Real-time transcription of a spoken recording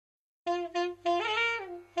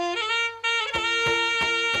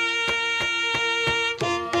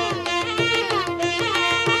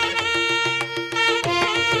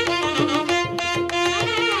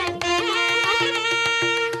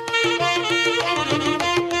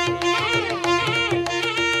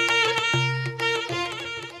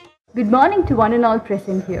Good morning to one and all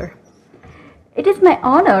present here. It is my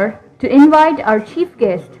honor to invite our chief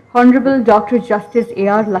guest, Honorable Dr. Justice A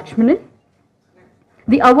R Lakshmanan,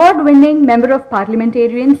 the award-winning Member of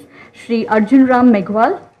Parliamentarians, Shri Arjun Ram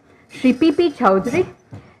Meghwal, Shri P.P. Chowdhury,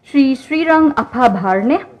 Shri Srirang Appa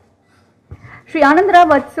Bharne, Shri Anandra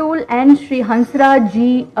Vatsul and Shri Hansraj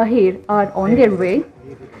G. Ahir are on their way.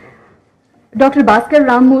 Dr. Bhaskar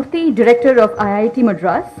Ramamurthy, Director of IIT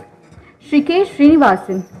Madras, Shri K.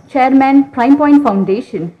 Srinivasan, Chairman, Prime Point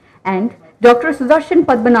Foundation, and Dr. Sudarshan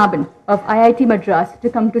Padmanabhan of IIT Madras to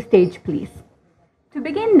come to stage, please. To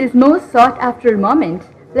begin this most sought-after moment,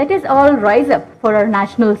 let us all rise up for our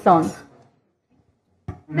national song.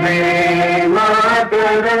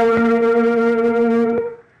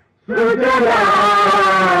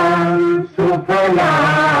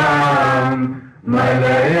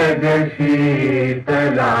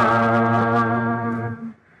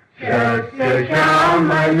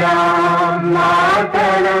 Shashyamalaam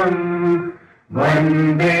Mataram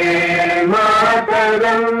Vande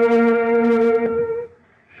Mataram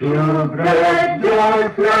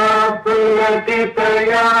Shubhra-jyosna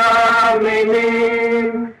Pulakitayaminim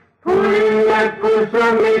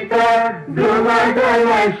Pullakusumita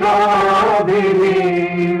Drumadala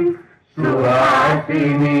Shobhinim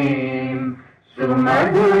Suhasinim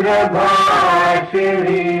Sumadhura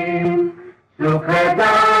Bhashinim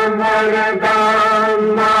Sukhadam Varadam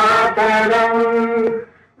Mataram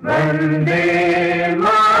Vande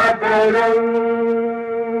Mataram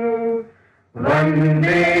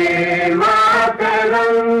Vande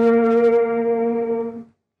Mataram.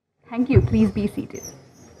 Thank you. Please be seated.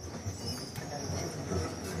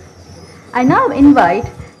 I now invite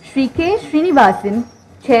Shri K. Srinivasan,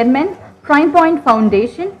 Chairman, Prime Point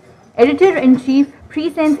Foundation, Editor-in-Chief,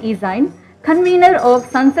 Pre-Sense Design, Convener of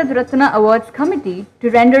Sansad Ratna Awards Committee, to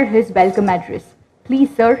render his welcome address. Please,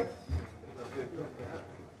 sir.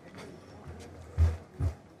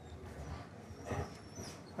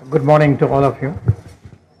 Good morning to all of you.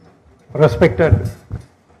 Respected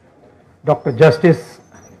Dr. Justice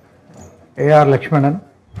A R Lakshmanan,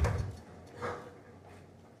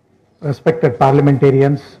 respected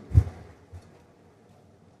parliamentarians,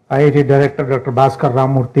 IIT Director Dr. Bhaskar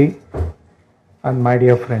Ramamurthy, and my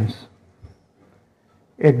dear friends.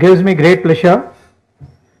 It gives me great pleasure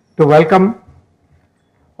to welcome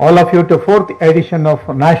all of you to 4th edition of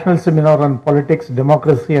National Seminar on Politics,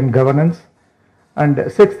 Democracy and Governance and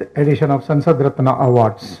 6th edition of Sansad Ratna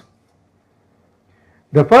Awards.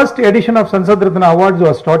 The first edition of Sansad Ratna Awards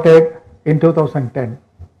was started in 2010.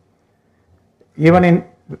 Even in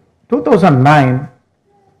 2009,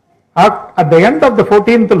 at the end of the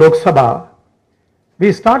 14th Lok Sabha,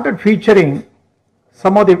 we started featuring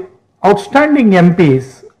some of the outstanding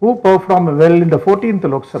MPs who performed well in the 14th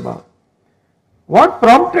Lok Sabha. What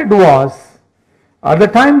prompted was, at the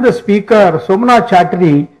time the Speaker Somnath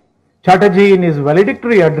Chatterjee in his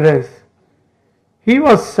valedictory address, he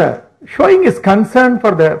was showing his concern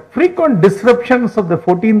for the frequent disruptions of the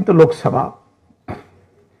 14th Lok Sabha.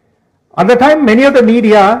 At the time, many of the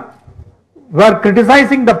media were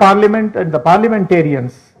criticizing the Parliament and the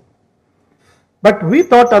parliamentarians. But we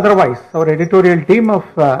thought otherwise. Our editorial team of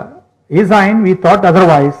Design, we thought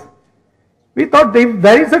otherwise. We thought if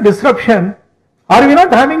there is a disruption, are we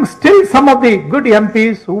not having still some of the good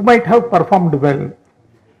MPs who might have performed well?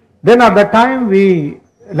 Then at that time we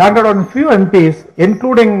landed on few MPs,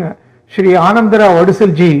 including Shri Anandra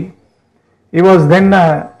Vatsul ji. He was then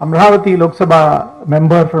Amravati Lok Sabha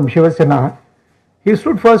member from Shiva Sena. He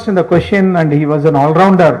stood first in the question and he was an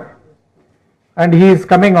all-rounder. And he is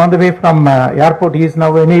coming on the way from airport. He is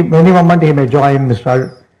now any moment he may join,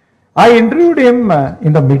 Mr. I interviewed him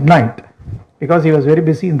in the midnight because he was very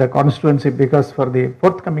busy in the constituency because for the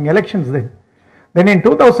forthcoming elections then. Then in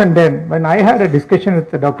 2010, when I had a discussion with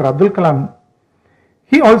Dr. Abdul Kalam,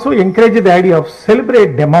 he also encouraged the idea of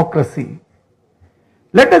celebrate democracy.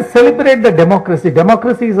 Let us celebrate the democracy.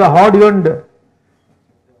 Democracy is a hard-earned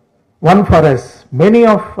one for us. Many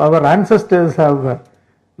of our ancestors have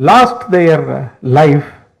lost their life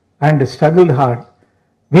and struggled hard.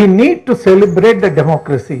 We need to celebrate the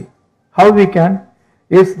democracy. How we can?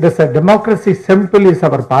 Is this a democracy simple is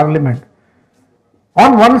our parliament.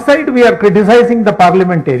 On one side we are criticizing the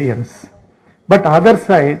parliamentarians, but other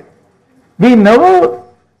side we never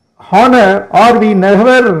honor or we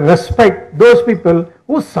never respect those people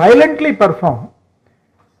who silently perform.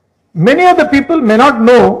 Many of the people may not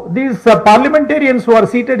know, these parliamentarians who are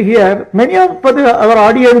seated here, many of our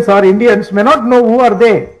audience or Indians may not know who are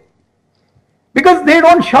they. Because they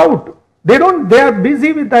don't shout, they are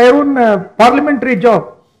busy with their own parliamentary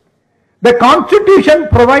job. The constitution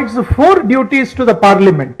provides 4 duties to the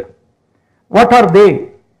parliament. What are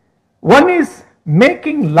they? One is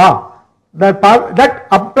making law. That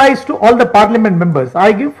applies to all the parliament members.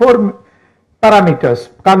 I give 4 parameters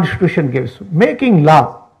Constitution gives. Making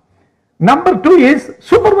law. Number 2 is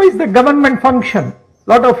supervise the government function.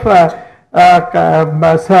 Lot of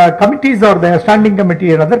committees are there, standing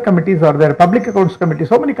committee and other committees are there, public accounts committee,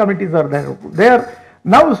 so many committees are there. They are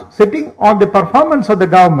now sitting on the performance of the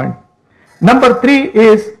government. Number 3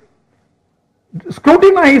 is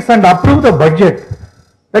scrutinize and approve the budget.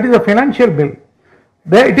 That is a financial bill.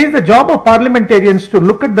 It is the job of parliamentarians to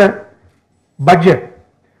look at the budget.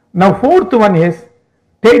 Now 4th one is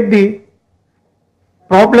take the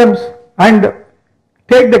problems and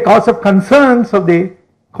take the cause of concerns of the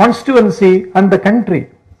constituency and the country.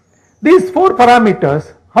 These 4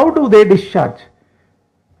 parameters, how do they discharge?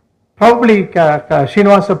 Probably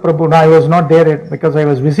Srinivasa Prabhu, no, I was not there yet because I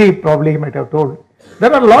was busy, probably he might have told.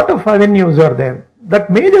 There are a lot of avenues are there. That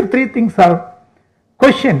major 3 things are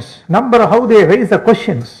questions, number how they raise the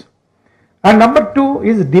questions, and number 2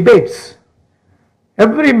 is debates.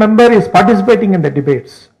 Every member is participating in the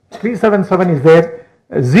debates. 377 is there,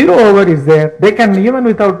 0 hour is there. They can, even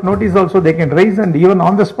without notice also, they can raise, and even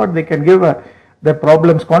on the spot they can give the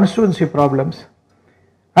problems, constituency problems,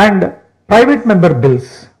 and private member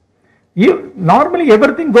bills. Normally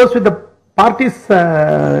everything goes with the party's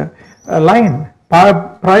line.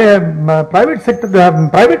 Private sector,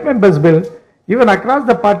 private members bill, even across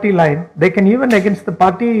the party line, they can, even against the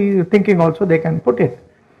party thinking also they can put it.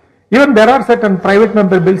 Even there are certain private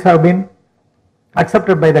member bills have been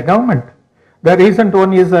accepted by the government. The recent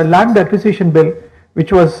one is a land acquisition bill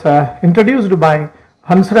which was introduced by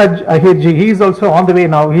Hansraj Ahirji. He is also on the way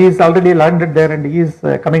now. He is already landed there and he is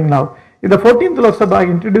coming now. In the 14th Lok Sabha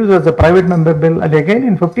he introduced as a private member bill, and again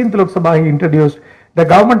in 15th Lok Sabha he introduced. The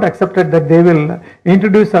government accepted that they will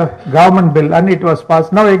introduce a government bill and it was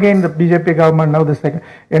passed. Now again the BJP government, now the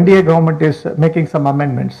NDA government is making some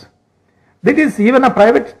amendments. That is, even a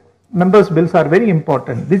private members bills are very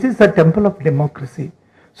important. This is a temple of democracy.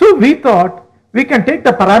 So we thought we can take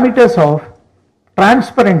the parameters of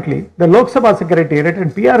transparently the Lok Sabha Secretariat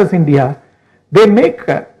and PRS India, they make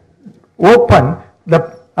open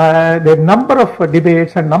the number of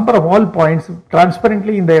debates and number of all points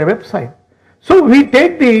transparently in their website. So we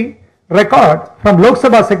take the record from Lok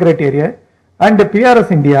Sabha Secretariat and the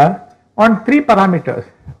PRS India on 3 parameters.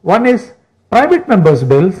 One is private members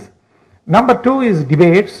bills, number 2 is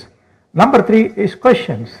debates, number 3 is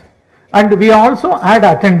questions. And we also add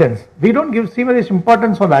attendance. We don't give serious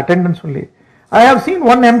importance on the attendance only. I have seen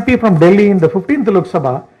one MP from Delhi in the 15th Lok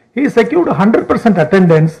Sabha, he secured 100%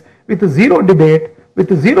 attendance with 0 debate,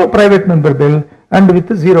 with 0 private member bill and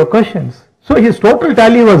with 0 questions. So his total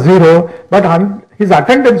tally was 0, but his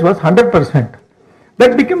attendance was 100%.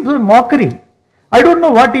 That becomes a mockery. I don't know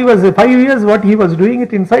what he was, 5 years what he was doing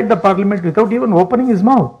it inside the parliament without even opening his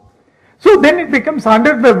mouth. So then it becomes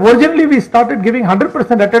 100, originally we started giving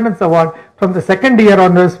 100% attendance award. From the second year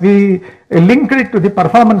onwards, we linked it to the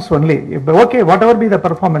performance only. Okay, whatever be the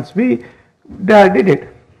performance, we did it.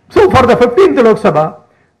 So for the 15th Lok Sabha,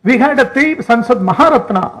 we had 3 Sansad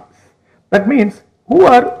Maharatnas. That means who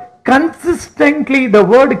are consistently, the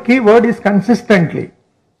key word is consistently.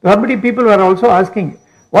 Somebody people were also asking,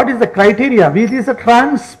 what is the criteria? It is a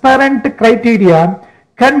transparent criteria,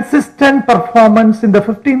 consistent performance in the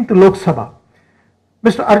 15th Lok Sabha.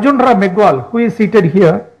 Mr. Arjunra Megwal, who is seated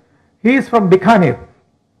here, he is from Bikaner.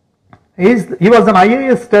 He was an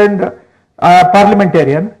IAS turned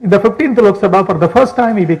parliamentarian. In the 15th Lok Sabha, for the first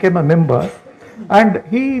time he became a member and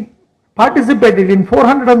he participated in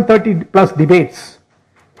 430 plus debates.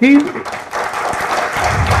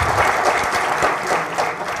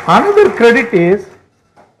 Another credit is,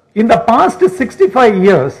 in the past 65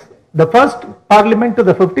 years, the first parliament to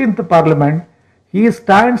the 15th parliament, he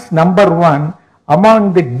stands number 1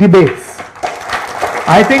 among the debates.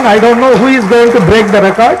 I don't know who is going to break the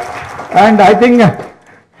record, and I think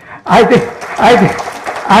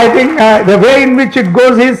the way in which it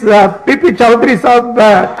goes is P.P. Chaudhary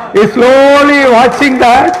Sahab is slowly watching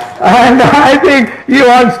that, and I think he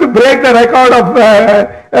wants to break the record of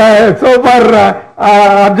so far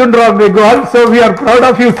Arjun Ram Megwal. So we are proud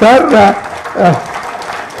of you, sir.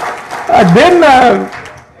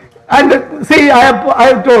 And see, I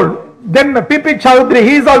have told, then P.P. Chaudhary,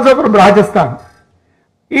 he is also from Rajasthan.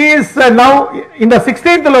 He is now in the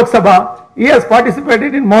 16th Lok Sabha. He has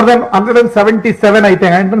participated in more than 177, I think,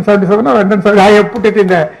 177 or 170, I have put it in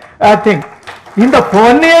the thing. In the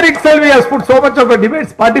 1 year itself, he has put so much of a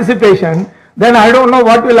debates participation, then I don't know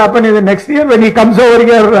what will happen in the next year when he comes over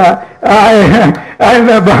here and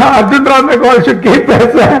Arjun Ram Megwal should keep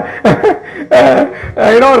his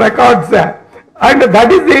records. And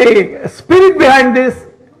that is the spirit behind this.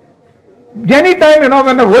 Anytime,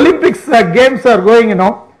 when the Olympics games are going,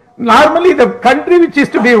 normally the country which is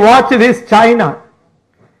to be watched is China.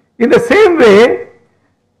 In the same way,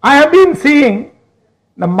 I have been seeing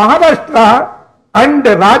the Maharashtra and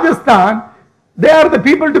Rajasthan, they are the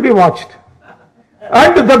people to be watched.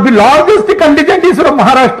 And the largest contingent is from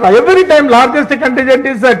Maharashtra. Every time largest contingent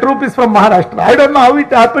is troop is from Maharashtra. I don't know how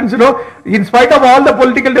it happens, in spite of all the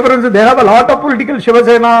political differences, they have a lot of political Shiva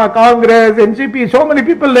Sena, Congress, NCP, so many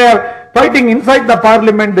people they are fighting inside the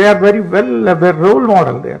parliament. They are very well, a role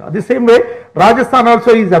model there. The same way, Rajasthan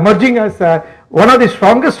also is emerging as one of the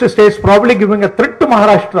strongest states, probably giving a threat to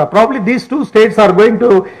Maharashtra. Probably these two states are going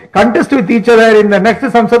to contest with each other in the next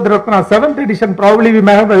Sansad Ratna 7th edition. Probably we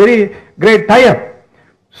may have a very great tie-up.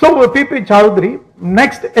 So, P.P. Chowdhury.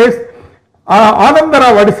 Next is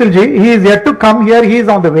Anandara Vadisilji. He is yet to come here. He is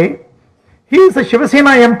on the way. He is a Shiva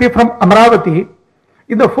Sena MP from Amravati.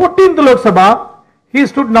 In the 14th Lok Sabha, he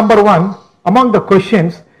stood number 1 among the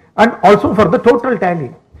questions and also for the total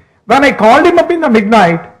tally. When I called him up in the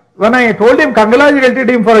midnight, when I told him, congratulated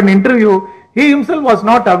him for an interview, he himself was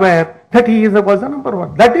not aware that he was the number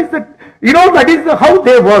 1. That is how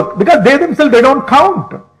they work, because they themselves, they don't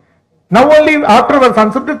count. Now only after our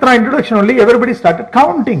Sansad Ratna introduction only everybody started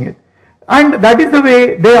counting it. And that is the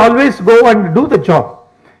way they always go and do the job.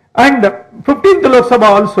 And 15th Lok Sabha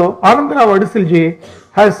also, Anandara Vadisilji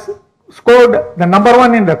has scored the number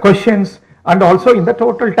 1 in the questions and also in the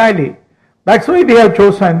total tally. That's why we have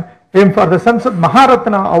chosen him for the Sansad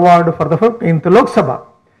Maharatna Award for the 15th Lok Sabha.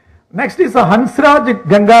 Next is Hansraj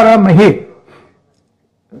Gangara Mahir.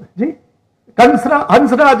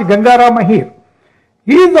 Hansraj Gangara Mahir.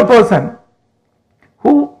 He is the person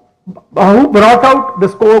who brought out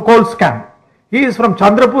this coal scam. He is from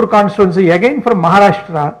Chandrapur constituency, again from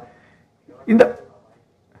Maharashtra.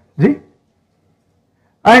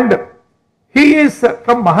 And he is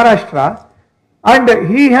from Maharashtra, and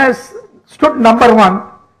he has stood number 1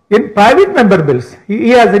 in private member bills. He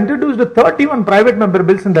has introduced 31 private member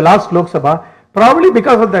bills in the last Lok Sabha. Probably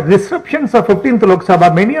because of the disruptions of 15th Lok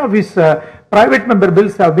Sabha, many of his private member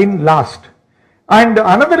bills have been lost. And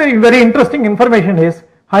another very interesting information is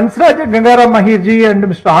Hansraj Gangara Mahirji and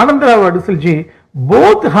Mr. Anandara Vadisilji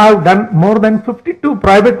both have done more than 52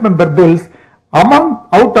 private member bills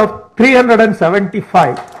out of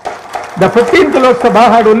 375. The 15th Lok Sabha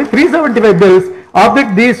had only 375 bills. Of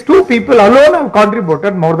that, these two people alone have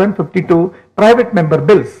contributed more than 52 private member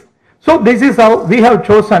bills. So this is how we have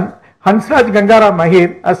chosen Hansraj Gangara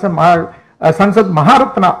Mahir as a Sansad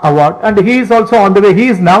Maharatna Award, and he is also on the way. He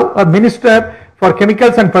is now a minister for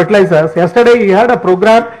chemicals and fertilizers. Yesterday he had a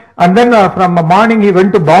program, and then from morning he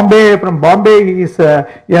went to Bombay. From Bombay he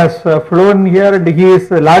has flown here, and he is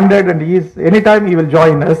landed, and anytime he will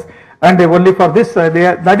join us. And only for this,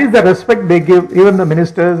 that is the respect they give, even the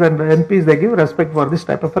ministers and the MPs, they give respect for this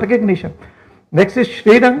type of recognition. Next is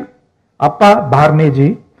Srirang Appa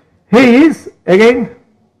Bharneji. He is again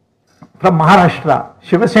from Maharashtra,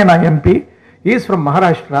 Shiva Sena MP. He is from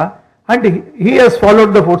Maharashtra, and he has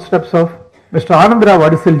followed the footsteps of Mr. Anandara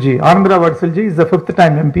Vadisilji. Anandara Vadisilji is the 5th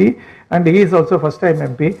time MP, and he is also first time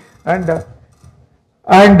MP, and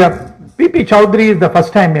P.P. Chowdhury is the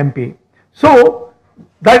first time MP. So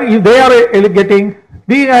that they are getting,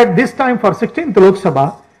 we at this time for 16th Lok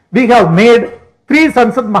Sabha, we have made 3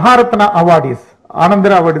 Sansad Maharatna awardees.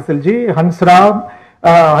 Anandara Vadisilji,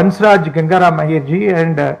 Hansraj Gangara Mahirji,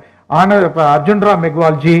 and Arjunra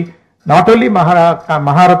Megwalji. Not only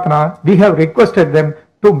Maharatna, we have requested them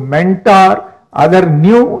to mentor other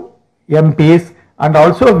new MPs, and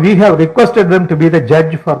also we have requested them to be the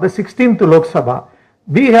judge for the 16th Lok Sabha.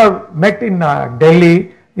 We have met in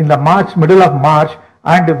Delhi in the middle of March,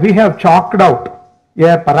 and we have chalked out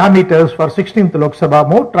parameters for 16th Lok Sabha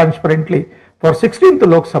more transparently. For 16th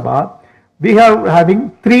Lok Sabha, we are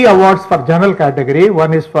having 3 awards for general category.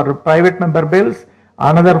 One is for private member bills,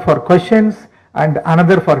 another for questions, and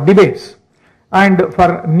another for debates. And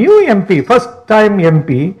for new MP, first time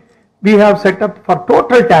MP, we have set up for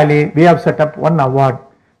total tally, we have set up 1 award.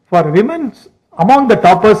 For women, among the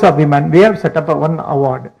toppers of women, we have set up 1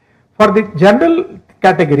 award. For the general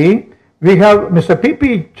category, we have Mr.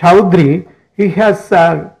 P.P. Chowdhury. He has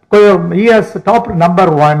top number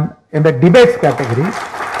 1 in the debates category,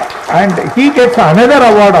 and he gets another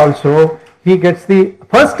award also. He gets the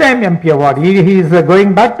first time MP award. He is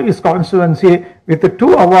going back to his constituency with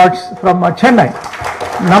 2 awards from Chennai.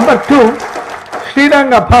 Number 2,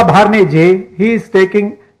 Srirang Appa Bharneji, he is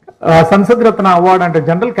taking Sansad Ratna Award under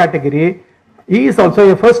general category. He is also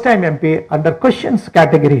a first time MP under questions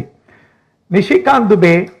category. Nishikant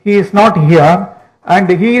Dubey, he is not here. and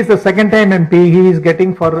he is the second time MP. He is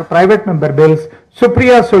getting for private member bills.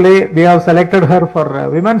 Supriya Sule, we have selected her for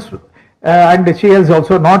women's, and she is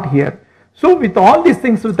also not here. So with all these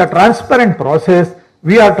things, with the transparent process,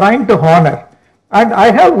 we are trying to honor. And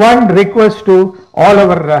I have one request to all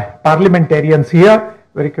our parliamentarians here,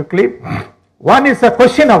 very quickly. One is a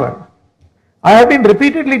question hour. I have been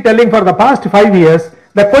repeatedly telling for the past 5 years,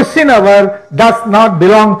 the question hour does not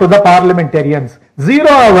belong to the parliamentarians. 0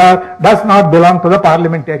 hour does not belong to the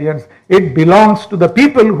parliamentarians. It belongs to the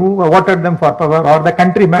people who voted them for power, or the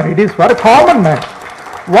countryman. It is for a common man.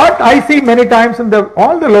 What I see many times in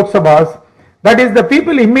all the Lok Sabhas, that is the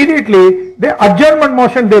people immediately, the adjournment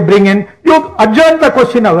motion they bring in, you adjourn the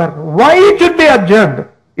question hour. Why it should be adjourned?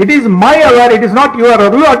 It is my hour, it is not your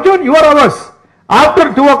hour. You adjourn your hours.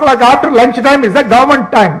 After 2 o'clock, after lunch time is the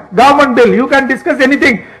government time, government bill. You can discuss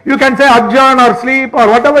anything. You can say adjourn or sleep or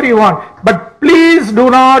whatever you want. But please do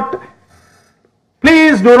not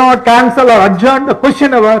cancel or adjourn the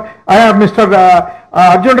question hour. I have Mr.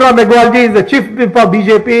 Arjunram Megwalji is the chief whip of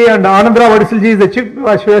BJP, and Anandra Vadisilji is the chief whip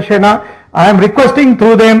of Shiva Sena. I am requesting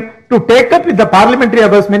through them to take up with the Parliamentary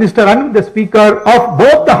Affairs Minister and with the Speaker of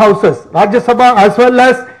both the houses, Rajya Sabha as well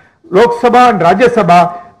as Lok Sabha and Rajya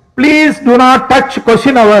Sabha. Please do not touch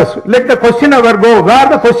question hours. Let the question hour go. Where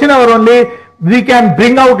the question hour only, we can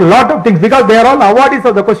bring out a lot of things, because they are all awardees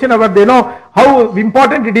of the question hour. They know how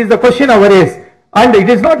important it is, the question hour is. And it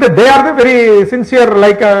is not that they are the very sincere,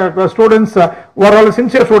 like students who are all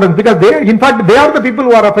sincere students, because they, in fact, they are the people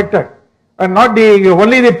who are affected. And not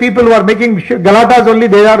only the people who are making galatas only,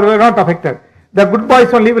 they are not affected. The good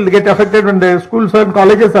boys only will get affected when the schools and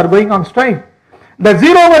colleges are going on strike. The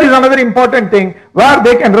 0 hour is another important thing, where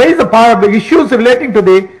they can raise the issues relating to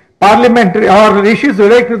the parliamentary or issues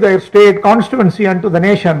relating to their state, constituency and to the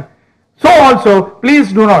nation. So also,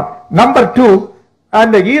 please do not. Number 2,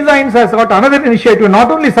 and the eScience has got another initiative,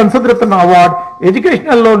 not only Sansad Ratna Award,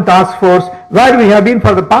 Educational Loan Task Force, where we have been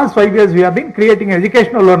for the past 5 years, we have been creating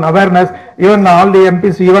educational loan awareness. Even all the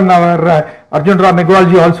MPs, even our Arjun Ram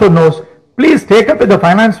Megwalji also knows. Please take up with the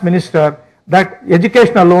Finance Minister that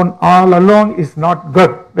educational loan all along is not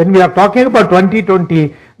good. When we are talking about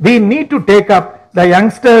 2020, we need to take up the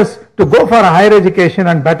youngsters to go for a higher education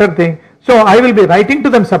and better thing. So I will be writing to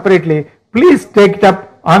them separately. Please take it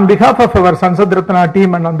up on behalf of our Sansad Ratna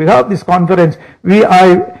team, and on behalf of this conference,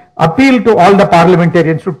 I appeal to all the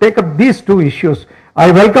parliamentarians to take up these 2 issues.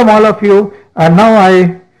 I welcome all of you, and now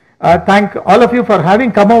I thank all of you for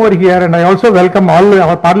having come over here, and I also welcome all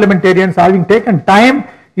our parliamentarians having taken time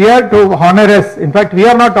here to honor us. In fact, we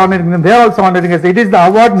are not honoring them, they are also honoring us. It is the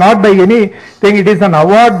award not by anything, it is an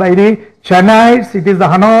award by the Chennaites, it is the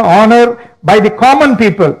honor by the common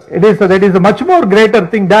people. That is a much more greater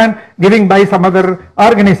thing than giving by some other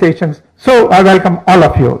organizations. So I welcome all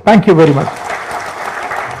of you. Thank you very much.